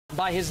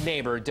By his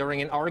neighbor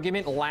during an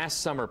argument last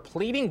summer,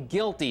 pleading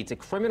guilty to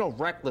criminal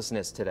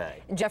recklessness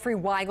today. Jeffrey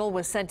Weigel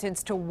was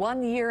sentenced to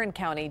 1 year in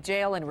county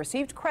jail and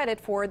received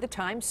credit for the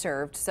time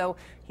served, so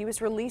he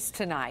was released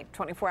tonight.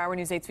 24-hour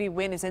News 8's Vi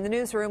Nguyen is in the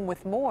newsroom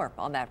with more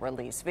on that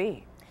release.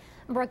 Vi.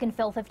 Brooke and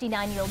Phil,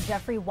 59-year-old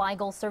Jeffrey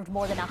Weigel served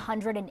more than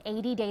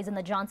 180 days in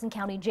the Johnson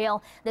County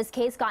Jail. This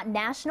case got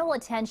national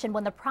attention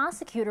when the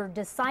prosecutor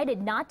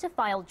decided not to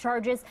file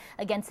charges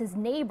against his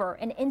neighbor,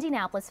 an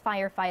Indianapolis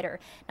firefighter.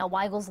 Now,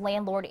 Weigel's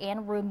landlord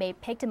and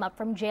roommate picked him up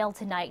from jail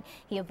tonight.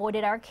 He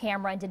avoided our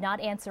camera and did not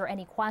answer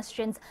any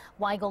questions.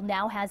 Weigel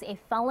now has a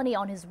felony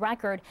on his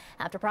record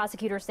after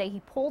prosecutors say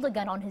he pulled a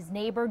gun on his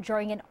neighbor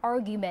during an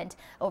argument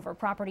over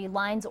property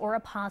lines or a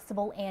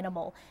possible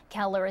animal.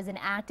 Keller is an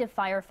active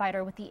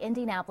firefighter with the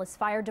Indianapolis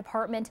Fire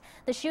Department.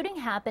 The shooting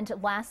happened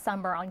last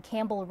summer on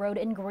Campbell Road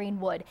in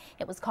Greenwood.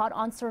 It was caught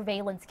on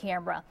surveillance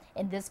camera.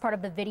 In this part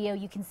of the video,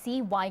 you can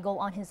see Weigel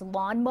on his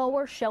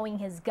lawnmower showing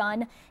his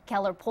gun.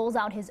 Keller pulls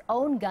out his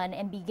own gun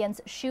and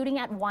begins shooting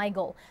at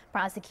Weigel.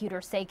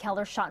 Prosecutors say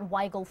Keller shot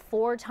Weigel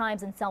 4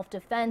 times in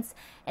self-defense,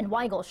 and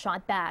Weigel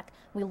shot back.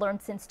 We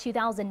learned since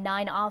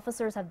 2009,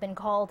 officers have been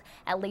called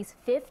at least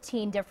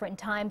 15 different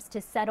times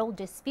to settle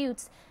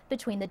disputes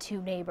between the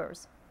two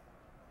neighbors.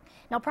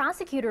 Now,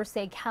 prosecutors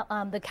say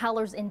the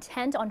Keller's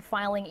intent on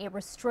filing a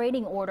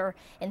restraining order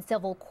in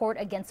civil court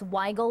against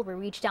Weigel. We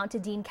reached out to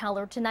Dean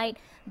Keller tonight,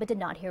 but did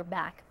not hear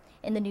back.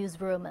 In the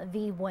newsroom,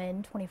 Vi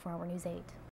Nguyen, 24-hour News 8.